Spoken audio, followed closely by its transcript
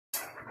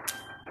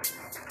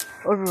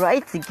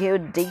Alright,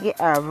 good day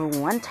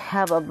everyone.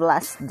 Have a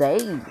blessed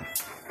day.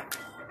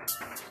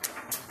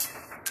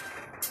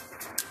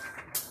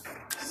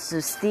 So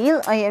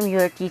still, I am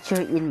your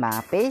teacher in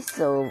Mapeh.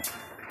 So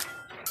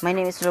my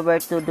name is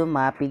Roberto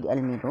Dumapig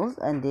Alminos,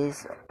 and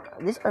these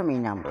are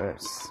my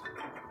numbers.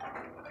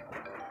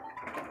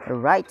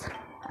 Alright,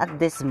 at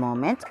this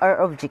moment, our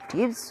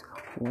objectives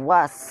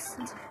was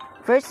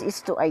first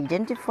is to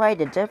identify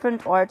the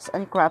different arts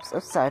and crafts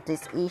of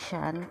Southeast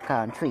Asian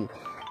country.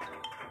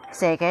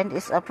 Second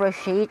is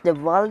appreciate the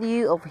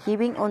value of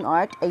having on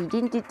art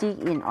identity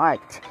in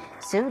art.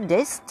 So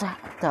this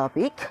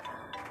topic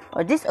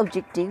or this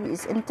objective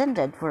is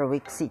intended for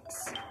week 6.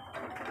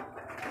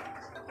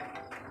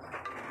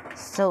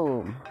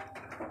 So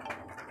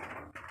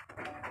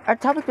our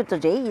topic for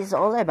today is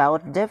all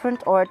about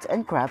different arts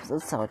and crafts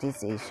of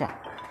Southeast Asia.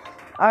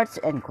 Arts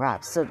and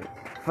crafts. So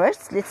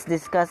first, let's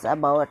discuss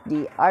about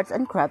the arts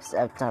and crafts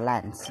of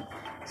Thailand.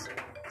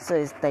 So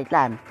it's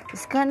Thailand.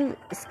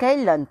 Sky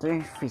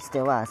Lantern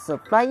Festival. So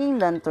flying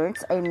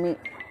lanterns are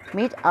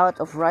made out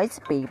of rice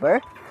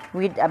paper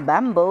with a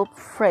bamboo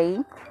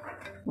frame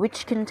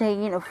which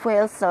contain a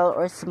fuel cell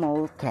or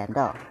small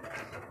candle.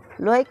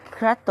 Loy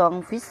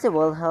Krathong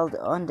Festival held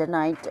on the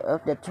night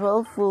of the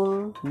 12th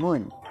full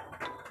moon.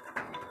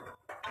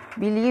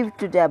 Believed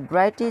to the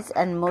brightest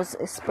and most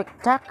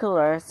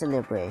spectacular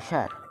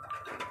celebration.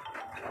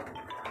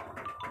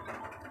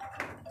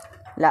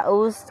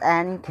 Laos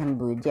and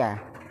Cambodia.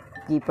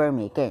 Paper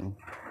making.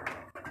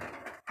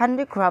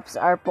 Handicrafts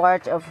are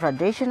part of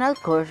traditional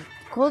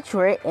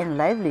culture and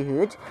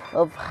livelihood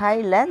of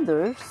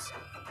Highlanders.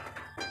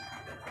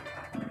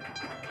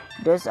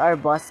 Those are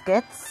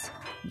baskets,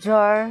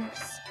 jars,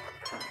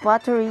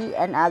 pottery,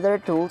 and other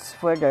tools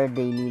for their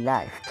daily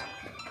life.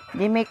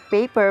 They make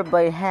paper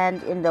by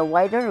hand in the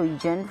wider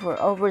region for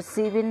over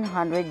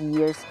 700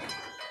 years.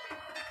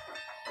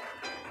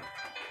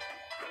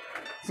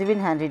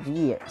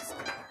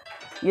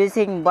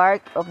 Using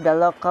bark of the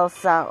local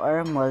sa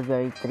or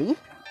mulberry tree.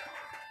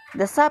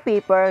 The sa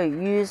paper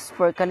used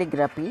for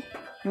calligraphy,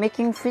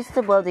 making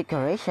festival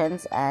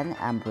decorations and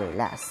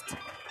umbrellas.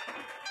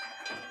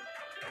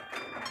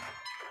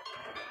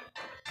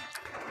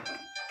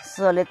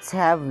 So let's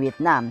have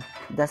Vietnam,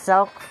 the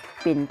silk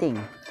painting.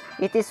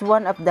 It is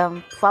one of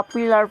the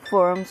popular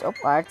forms of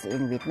arts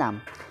in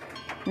Vietnam.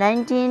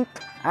 19th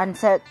and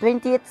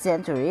 20th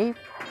century,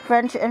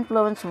 French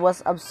influence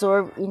was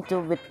absorbed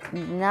into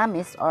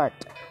Vietnamese art.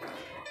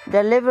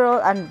 The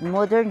liberal and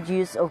modern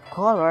use of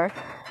color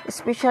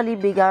especially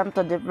began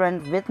to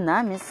different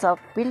Vietnamese silk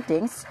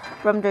paintings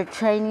from their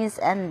Chinese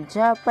and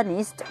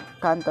Japanese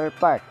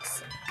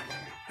counterparts.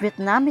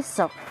 Vietnamese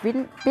silk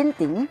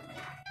paintings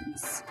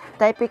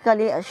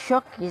typically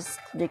showcase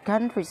the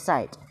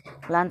countryside,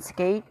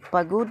 landscape,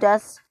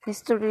 pagodas,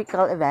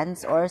 historical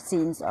events, or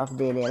scenes of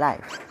daily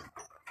life.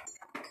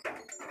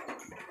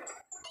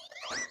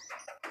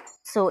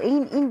 So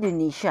in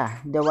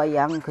Indonesia, the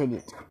wayang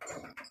kulit.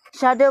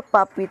 Shadow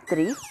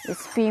puppetry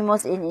is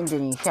famous in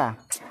Indonesia.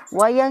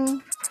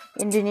 Wayang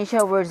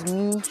Indonesia words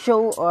mean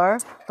show or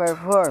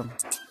perform.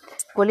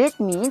 Kulit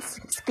means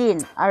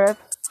skin, a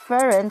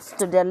reference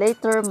to the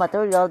later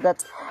material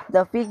that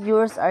the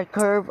figures are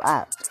carved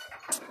out.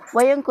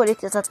 Wayang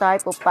kulit is a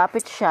type of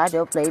puppet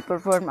shadow play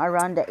performed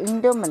around the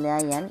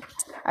Indo-Malayan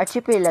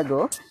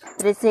archipelago,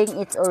 tracing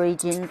its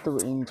origin to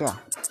India.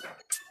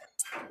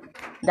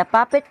 The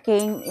puppet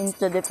came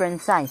into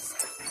different sizes,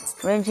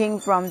 ranging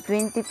from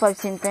 25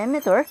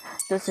 cm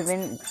to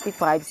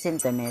 75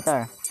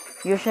 cm,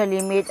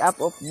 usually made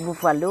up of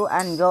buffalo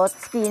and goat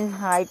skin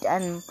hide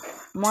and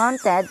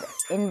mounted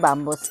in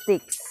bamboo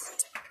sticks.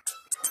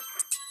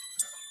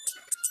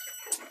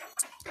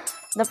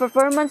 The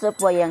performance of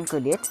wayang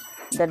kulit,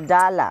 the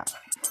dalang,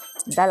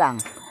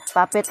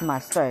 puppet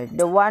master,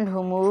 the one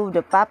who moved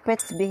the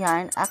puppets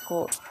behind a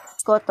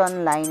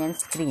cotton linen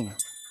screen.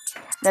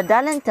 The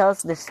dalang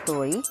tells the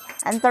story,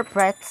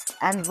 interprets,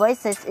 and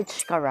voices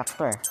each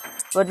character,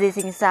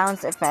 producing sound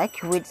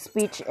effects with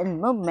speech and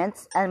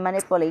movements, and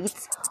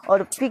manipulates all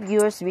the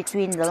figures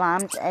between the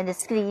lamp and the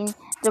screen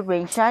to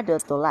bring shadow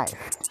to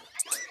life.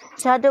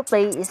 Shadow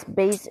play is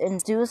based on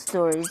two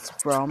stories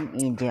from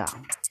India.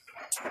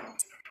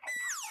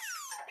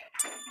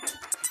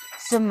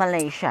 So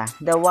Malaysia,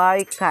 the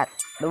Wawai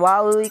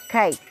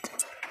kite.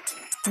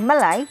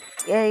 Malay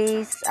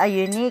is a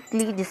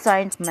uniquely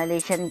designed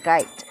Malaysian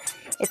kite.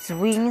 Its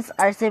wings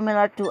are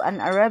similar to an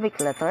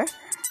Arabic letter,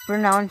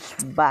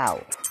 pronounced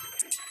wow.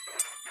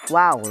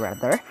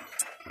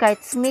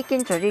 Kites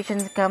making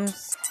tradition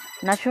comes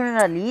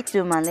naturally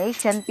to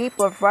Malaysian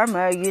people.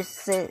 Farmers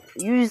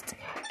used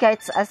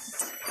kites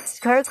as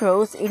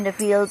scarecrows in the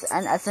fields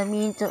and as a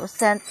means to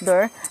send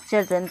their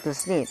children to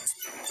sleep.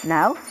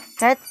 Now,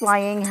 kite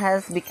flying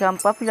has become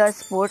popular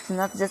sport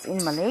not just in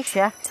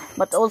Malaysia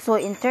but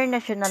also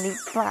internationally.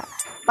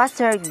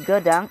 Pasar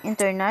Godang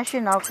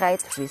International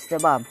Kite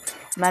Festival,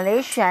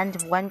 Malaysian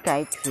One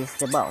Kite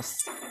Festivals.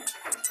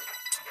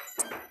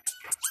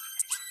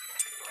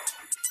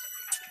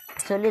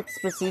 So let's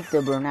proceed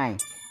to Brunei.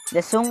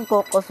 The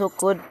Sungkok o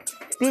Sukod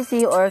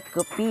Specie or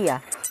kopia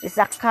is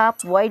a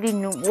cap widely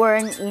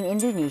worn in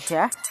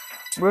Indonesia,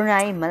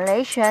 Brunei,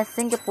 Malaysia,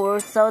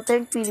 Singapore,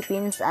 southern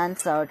Philippines, and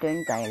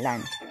southern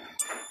Thailand.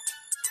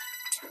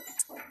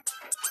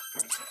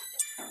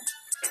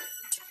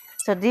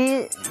 So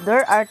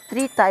there are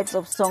 3 types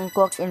of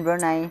songkok in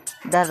Brunei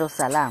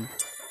Darussalam.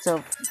 So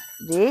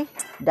the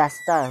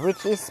dastar,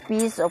 which is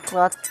piece of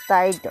cloth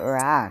tied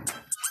around.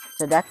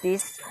 So that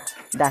is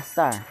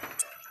dastar.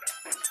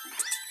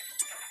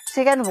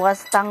 Second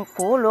was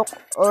tangkulok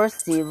or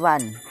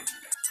sivan,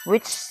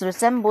 which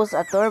resembles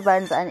a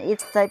turban and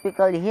its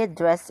typical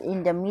headdress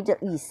in the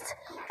Middle East.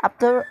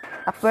 After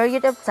a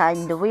period of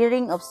time, the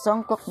wearing of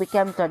songkok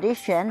became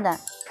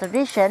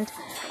tradition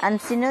and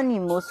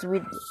synonymous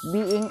with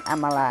being a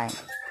Malay.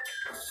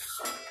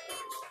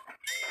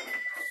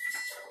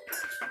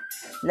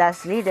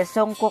 Lastly, the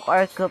songkok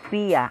or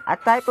kopia, a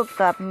type of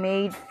cap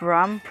made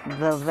from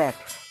velvet.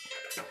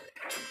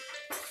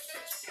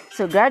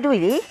 So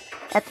gradually,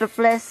 it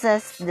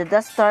replaces the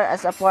dastar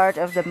as a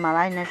part of the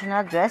Malay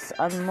national dress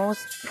on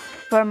most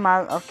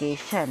formal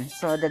occasions.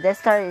 So the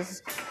dastar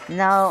is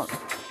now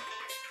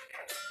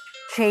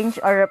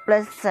changed or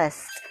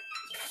replaces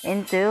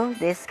into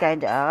this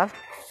kind of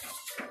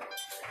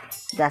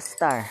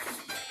dastar.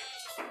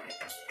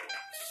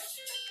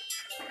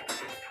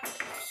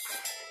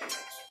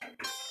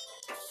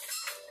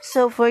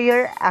 So for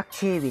your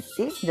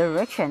activity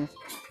directions,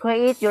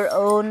 create your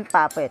own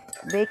puppet.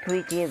 Be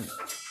creative.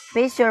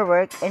 Paste your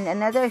work in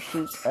another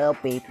sheet of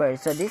paper.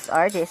 So these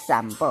are the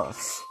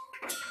samples.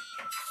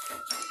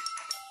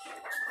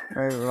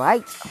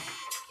 Alright.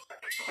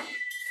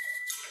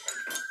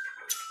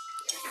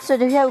 So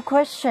do you have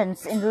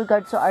questions in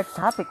regard to our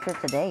topic for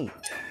today?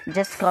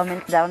 Just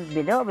comment down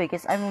below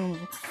because I'm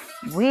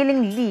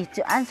willingly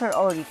to answer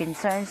all your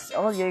concerns,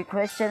 all your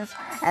questions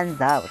and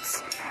doubts.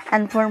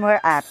 And for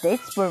more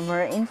updates, for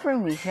more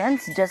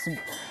information, just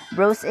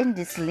browse in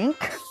this link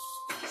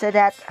so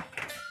that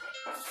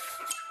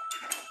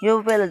you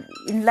will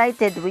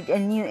enlightened with a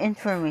new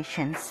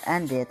information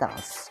and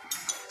details.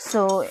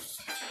 So,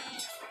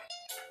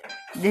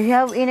 do you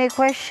have any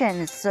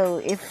questions?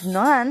 So, if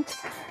not,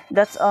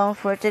 that's all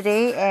for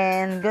today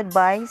and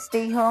goodbye.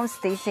 Stay home,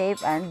 stay safe,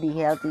 and be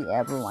healthy,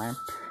 everyone.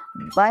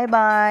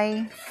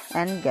 Bye-bye,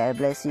 and God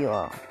bless you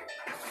all.